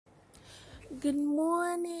Good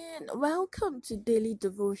morning. Welcome to Daily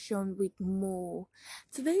Devotion with Mo.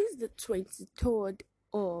 Today is the 23rd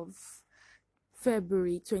of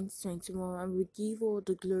February 2021, and we give all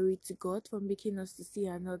the glory to God for making us to see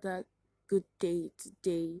another good day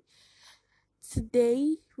today.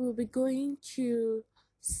 Today, we'll be going to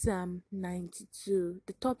Psalm 92.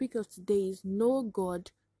 The topic of today is Know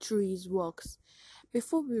God Through His Works.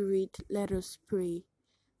 Before we read, let us pray.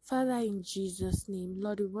 Father, in Jesus' name,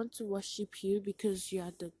 Lord, we want to worship you because you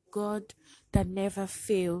are the God that never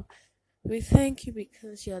fails. We thank you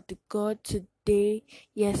because you are the God today,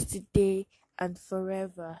 yesterday, and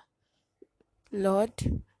forever. Lord,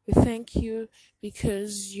 we thank you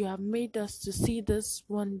because you have made us to see this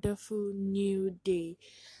wonderful new day.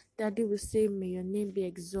 Daddy, we say, may your name be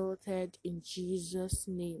exalted in Jesus'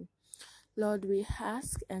 name. Lord, we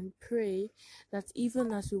ask and pray that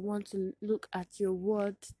even as we want to look at your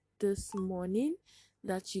word this morning,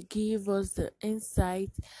 that you give us the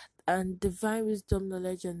insight and divine wisdom,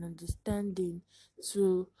 knowledge, and understanding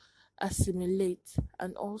to assimilate,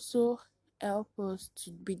 and also help us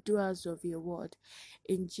to be doers of your word.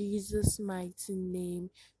 In Jesus' mighty name,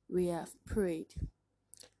 we have prayed.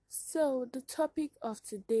 So, the topic of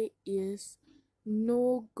today is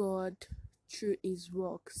Know God Through His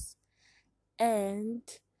Works. And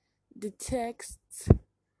the text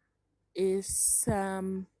is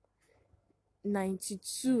Psalm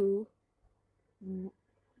 92,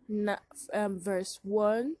 verse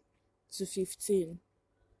 1 to 15.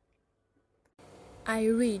 I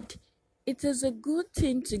read, "It is a good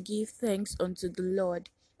thing to give thanks unto the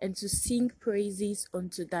Lord, and to sing praises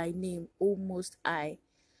unto thy name, O Most High,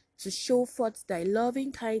 to show forth thy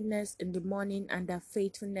loving kindness in the morning and thy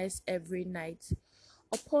faithfulness every night.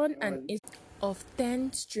 Upon an instrument of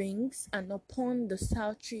 10 strings, and upon the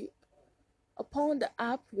psaltery, upon the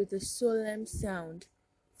harp with a solemn sound.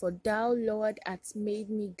 For thou, Lord, hast made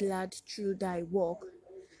me glad through thy work.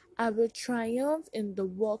 I will triumph in the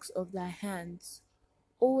works of thy hands.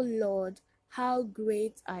 O Lord, how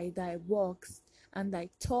great are thy works, and thy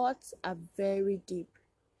thoughts are very deep.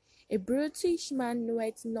 A brutish man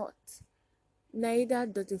knoweth not, neither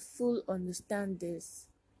doth a fool understand this.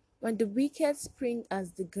 When the wicked spring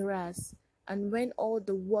as the grass, and when all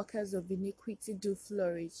the workers of iniquity do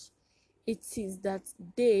flourish, it is that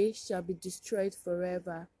they shall be destroyed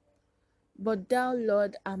forever. But thou,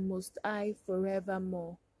 Lord, art most high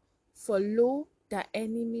forevermore. For lo, thy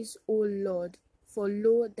enemies, O Lord, for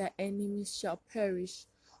lo, thy enemies shall perish.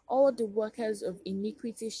 All the workers of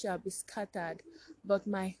iniquity shall be scattered, but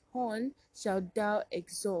my horn shalt thou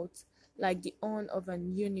exalt, like the horn of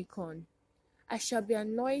an unicorn. I shall be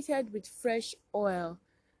anointed with fresh oil.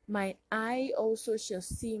 My eye also shall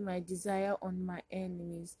see my desire on my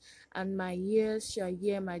enemies, and my ears shall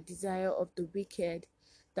hear my desire of the wicked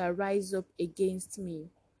that rise up against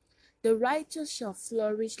me. The righteous shall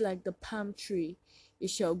flourish like the palm tree, it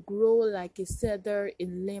shall grow like a cedar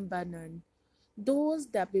in Lebanon. Those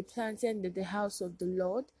that be planted in the house of the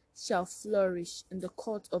Lord shall flourish in the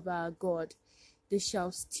court of our God. They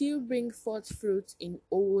shall still bring forth fruit in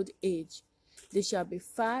old age. They shall be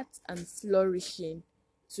fat and flourishing,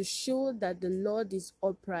 to show that the Lord is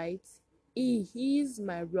upright. He is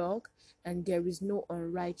my rock, and there is no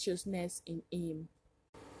unrighteousness in him."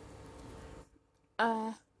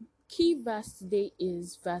 Our key verse today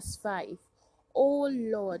is verse 5. "O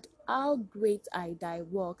Lord, how great are thy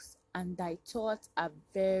works, and thy thoughts are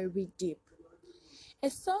very deep." A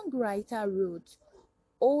songwriter wrote,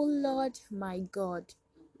 "O Lord my God,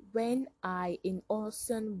 when I in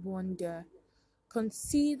awesome wonder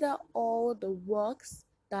consider all the works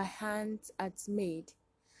thy hands hath made,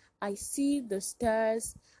 I see the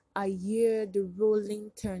stars, I hear the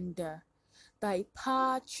rolling thunder, thy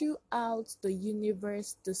power throughout the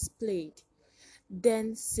universe displayed.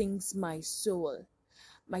 Then sings my soul,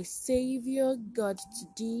 my Saviour God, to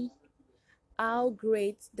thee, how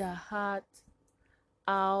great thou art,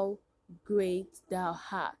 how great thou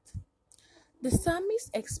art." The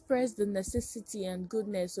psalmist expressed the necessity and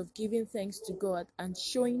goodness of giving thanks to God and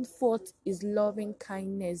showing forth his loving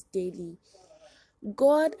kindness daily.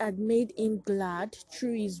 God had made him glad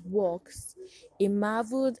through his works. He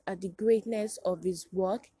marveled at the greatness of his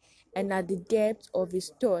work and at the depth of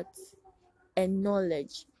his thoughts and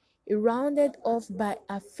knowledge. He rounded off by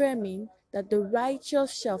affirming that the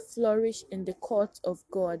righteous shall flourish in the court of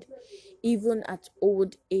God, even at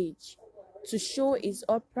old age, to show his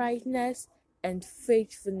uprightness and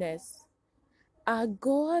faithfulness. Our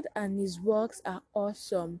God and his works are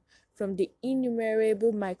awesome, from the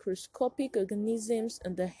innumerable microscopic organisms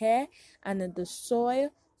in the air and in the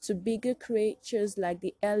soil to bigger creatures like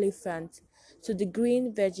the elephant. to the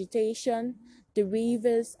green vegetation, the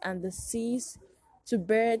rivers and the seas, to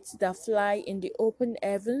birds that fly in the open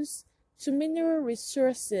heavens, to mineral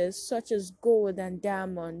resources such as gold and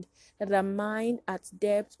diamond that are mined at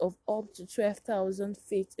depths of up to 12,000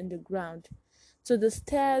 feet in the ground, to the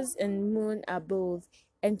stars and moon above,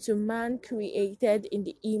 and to man created in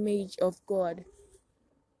the image of God.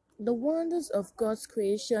 The wonders of God's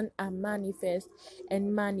creation are manifest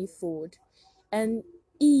and manifold, and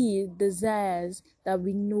He desires that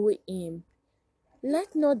we know Him.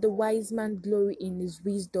 Let not the wise man glory in his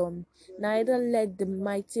wisdom, neither let the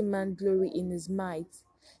mighty man glory in his might.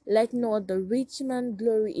 Let not the rich man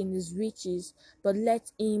glory in his riches, but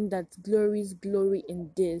let him that glories glory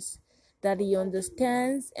in this, that he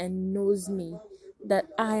understands and knows me, that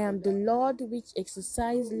I am the Lord which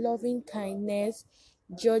exercise loving kindness,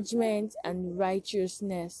 judgment, and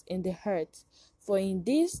righteousness in the earth. For in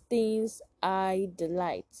these things I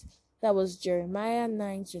delight. That was Jeremiah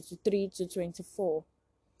 9:23 to 24.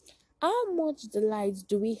 How much delight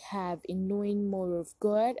do we have in knowing more of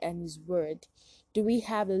God and His Word? Do we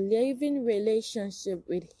have a living relationship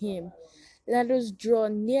with Him? Let us draw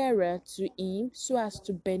nearer to Him so as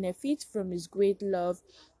to benefit from His great love,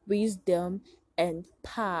 wisdom, and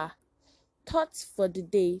power. Thoughts for the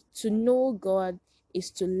day: to know God is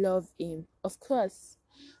to love Him. Of course,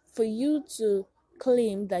 for you to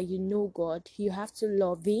claim that you know God, you have to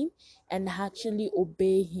love Him and actually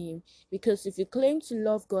obey Him. Because if you claim to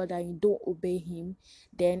love God and you don't obey Him,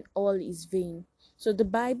 then all is vain. So the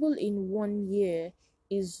Bible in 1 year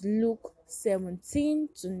is Luke 17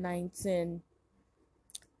 to 19.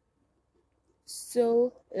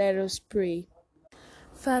 So let us pray.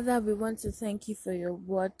 Father, we want to thank you for your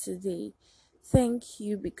word today. Thank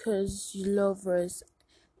you because you love us.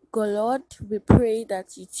 God, Lord, we pray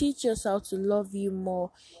that you teach us how to love you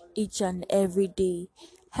more each and every day.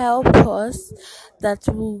 Help us that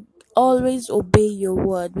we always obey your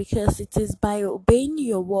word, because it is by obeying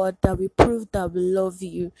your word that we prove that we love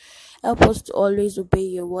you. Help us to always obey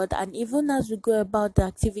your word, and even as we go about the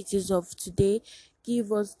activities of today,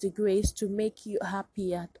 give us the grace to make you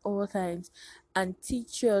happy at all times and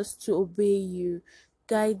teach us to obey you.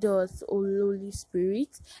 Guide us, O Holy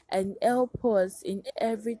Spirit, and help us in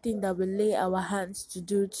everything that we lay our hands to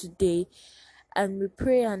do today. And we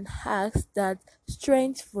pray and ask that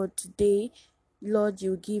strength for today, Lord,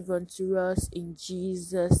 you give unto us in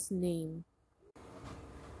Jesus' name.